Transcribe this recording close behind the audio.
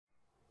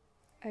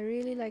I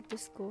really like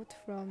this quote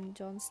from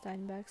John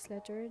Steinbeck's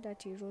letter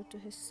that he wrote to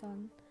his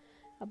son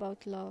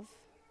about love,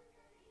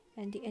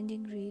 and the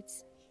ending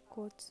reads,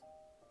 quote,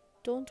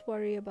 "Don't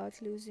worry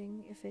about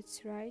losing. If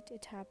it's right,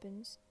 it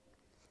happens.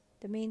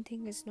 The main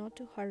thing is not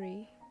to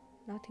hurry.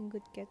 Nothing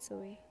good gets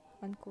away,"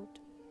 unquote.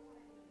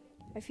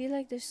 I feel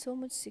like there's so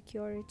much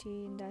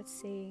security in that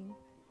saying,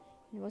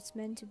 and what's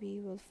meant to be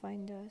will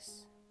find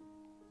us.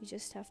 We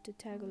just have to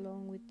tag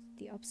along with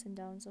the ups and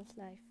downs of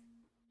life.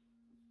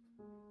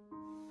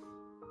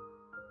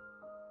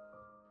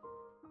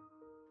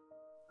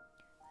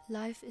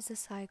 Life is a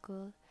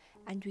cycle,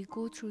 and we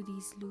go through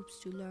these loops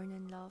to learn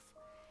and love,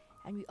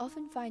 and we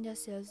often find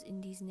ourselves in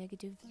these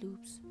negative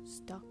loops,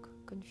 stuck,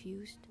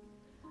 confused.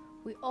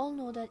 We all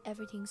know that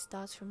everything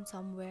starts from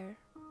somewhere,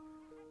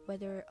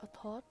 whether a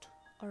thought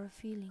or a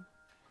feeling.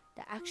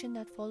 The action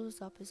that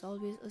follows up is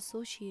always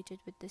associated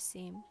with the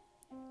same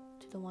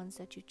to the ones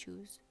that you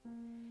choose.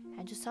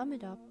 And to sum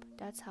it up,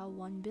 that's how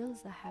one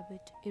builds a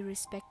habit,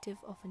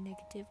 irrespective of a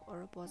negative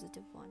or a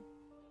positive one.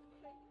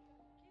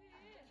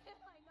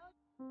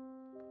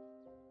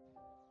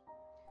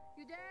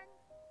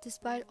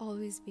 Despite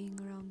always being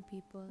around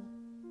people,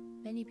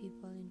 many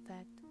people in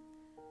fact,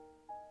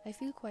 I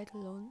feel quite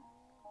alone.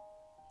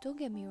 Don't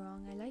get me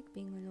wrong, I like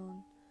being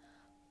alone,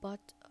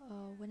 but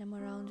when I'm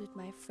around with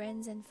my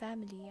friends and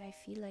family, I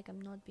feel like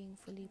I'm not being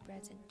fully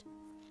present.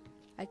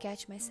 I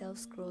catch myself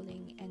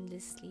scrolling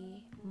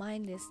endlessly,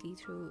 mindlessly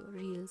through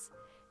reels,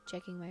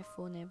 checking my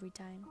phone every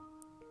time.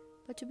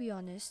 But to be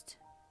honest,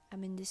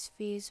 I'm in this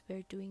phase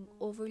where doing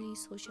overly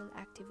social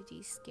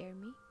activities scare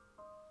me,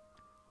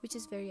 which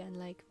is very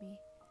unlike me.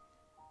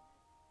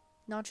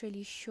 Not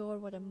really sure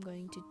what I'm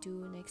going to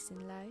do next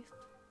in life,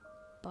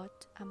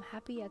 but I'm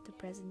happy at the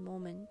present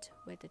moment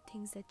where the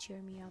things that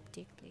cheer me up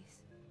take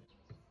place.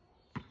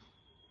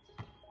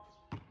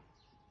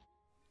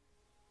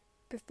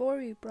 Before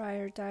we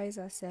prioritize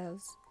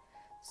ourselves,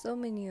 so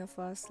many of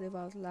us live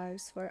our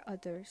lives for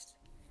others,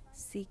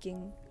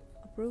 seeking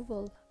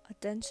approval,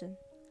 attention,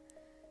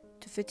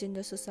 to fit in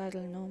the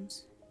societal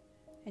norms.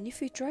 And if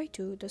we try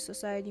to, the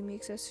society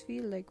makes us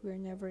feel like we're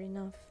never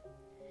enough.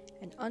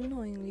 And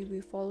unknowingly we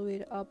follow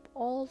it up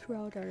all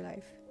throughout our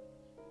life.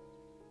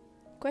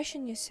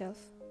 Question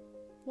yourself,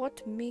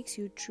 what makes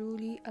you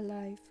truly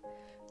alive,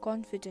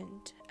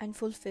 confident, and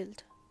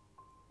fulfilled?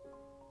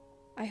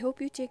 I hope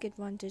you take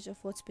advantage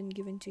of what's been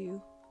given to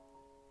you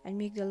and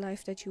make the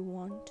life that you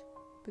want,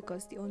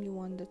 because the only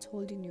one that's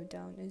holding you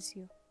down is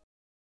you.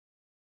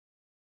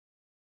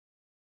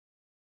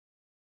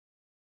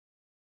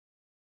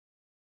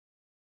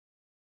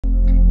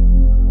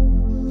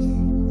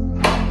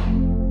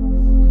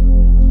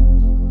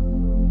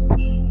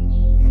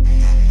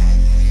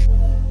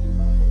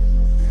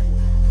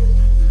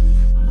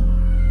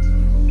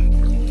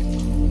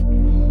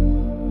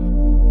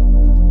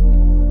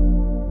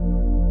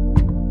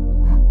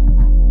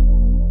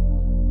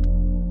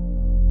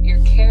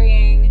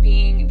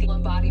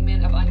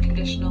 Embodiment of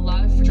unconditional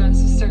love,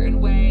 dress a certain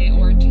way,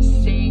 or to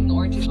sing,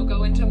 or to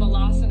go into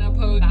malasana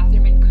pose,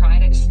 bathroom and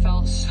cried. I just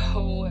felt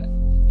so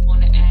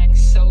on and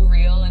so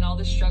real, and all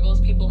the struggles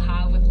people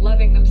have with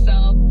loving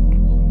themselves.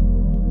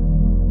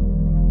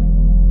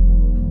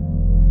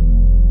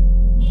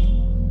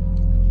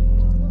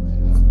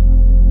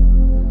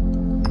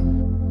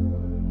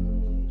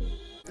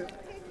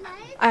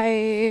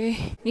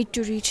 I need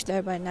to reach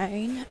there by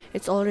 9.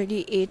 It's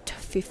already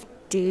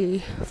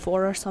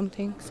 8:54 or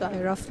something, so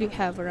I roughly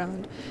have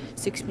around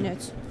 6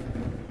 minutes,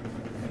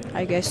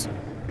 I guess.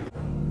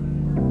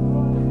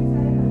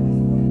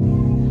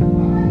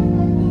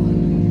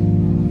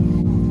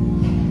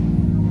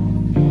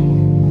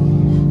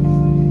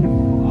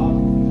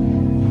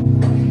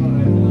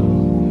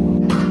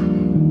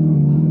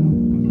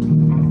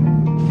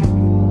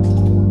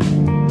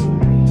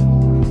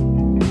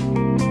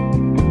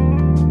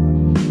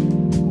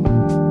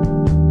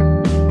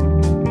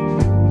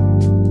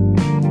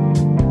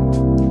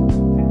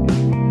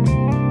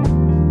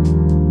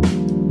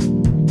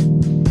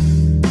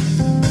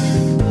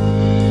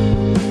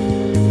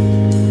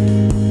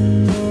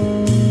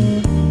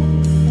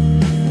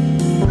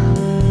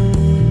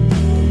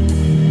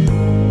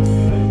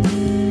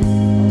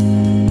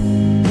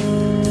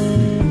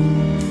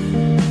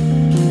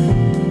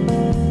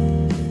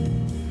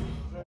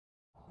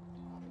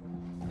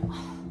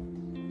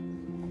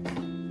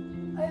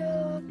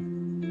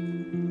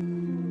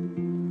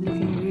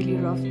 Looking really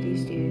rough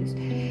these days,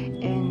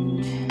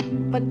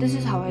 but this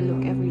is how I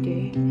look every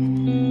day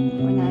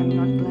when I'm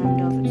not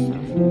glammed up and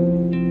stuff.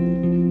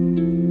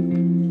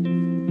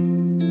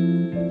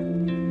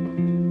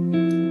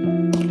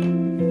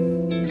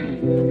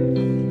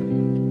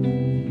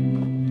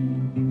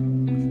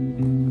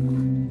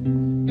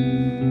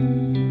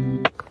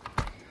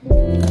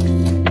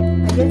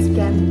 I get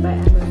scammed by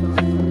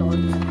Amazon a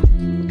lot.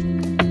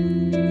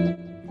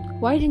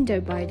 Why didn't I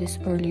buy this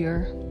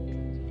earlier?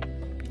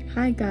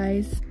 Hi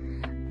guys,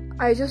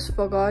 I just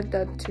forgot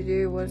that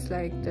today was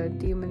like the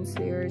Demon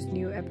Slayer's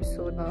new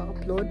episode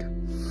upload,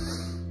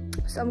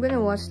 So I'm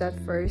gonna watch that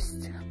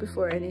first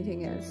before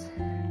anything else.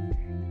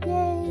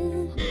 Yay!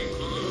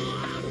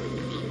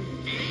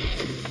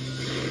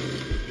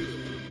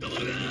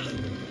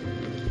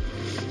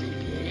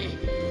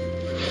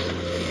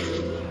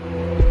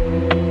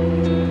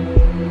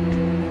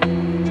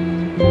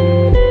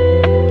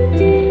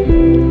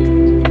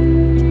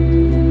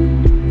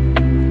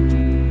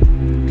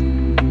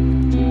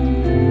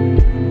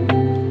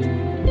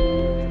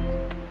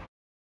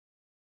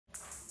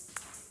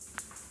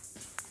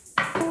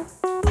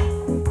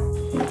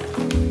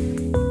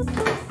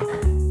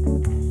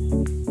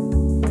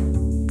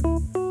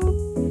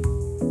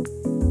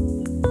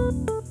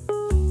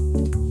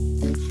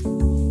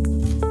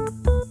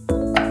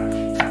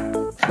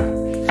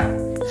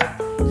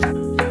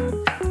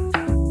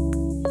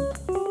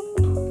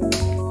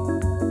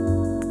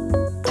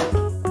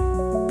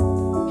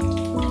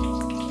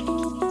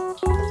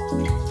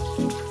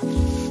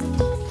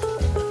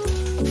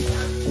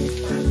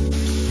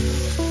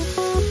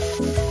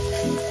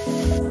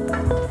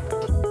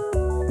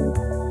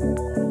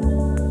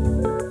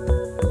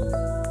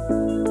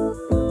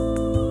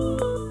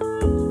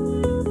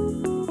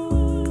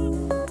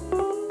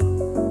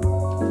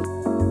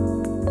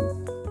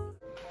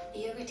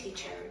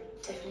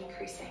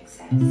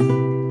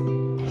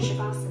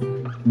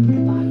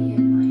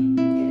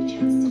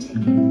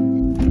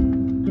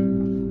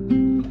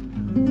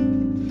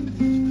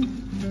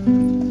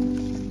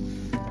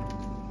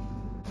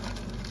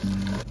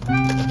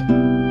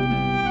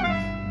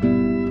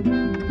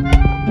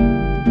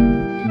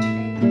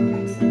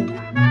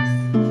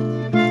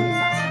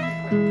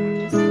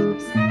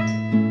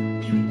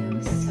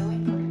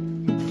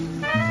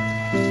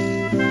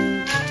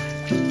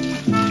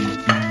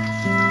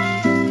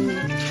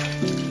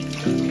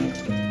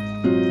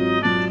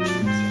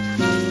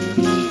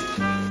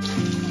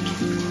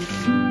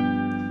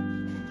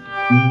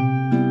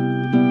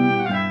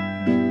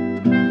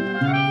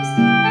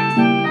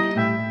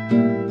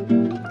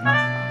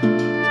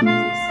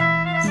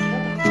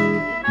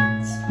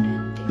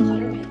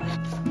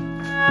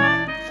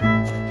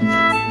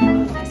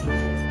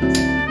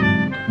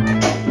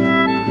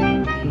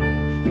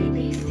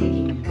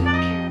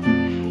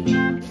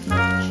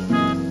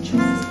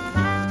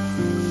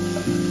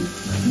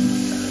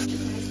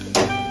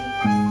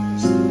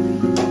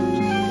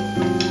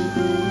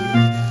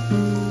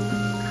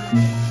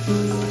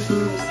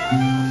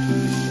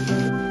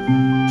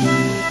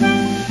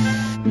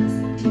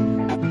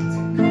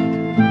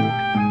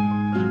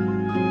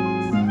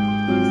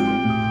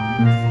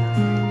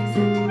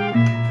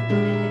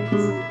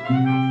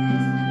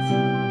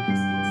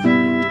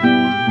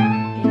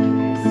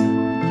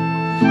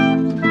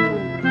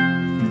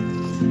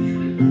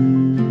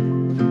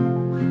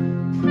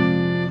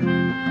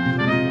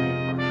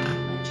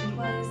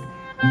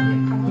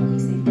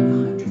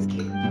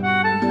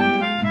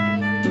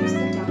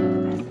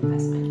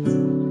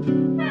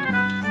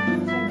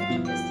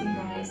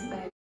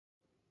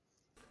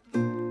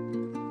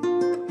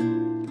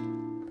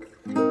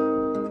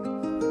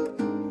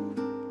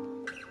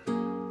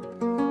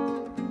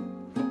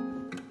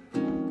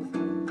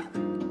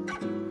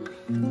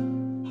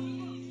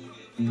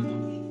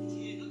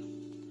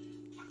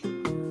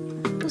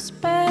 Os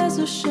pés,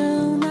 o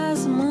chão,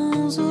 nas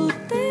mãos, o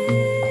tempo.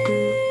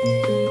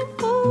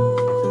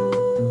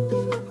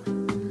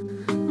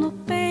 No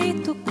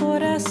peito, o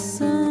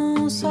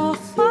coração só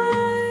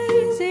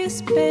faz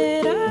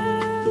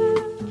esperar.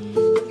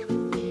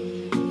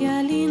 E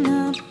ali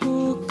na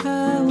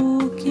boca,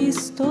 o que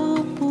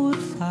estou por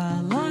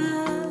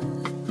falar.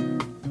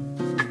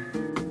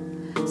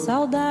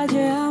 Saudade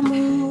é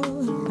amor.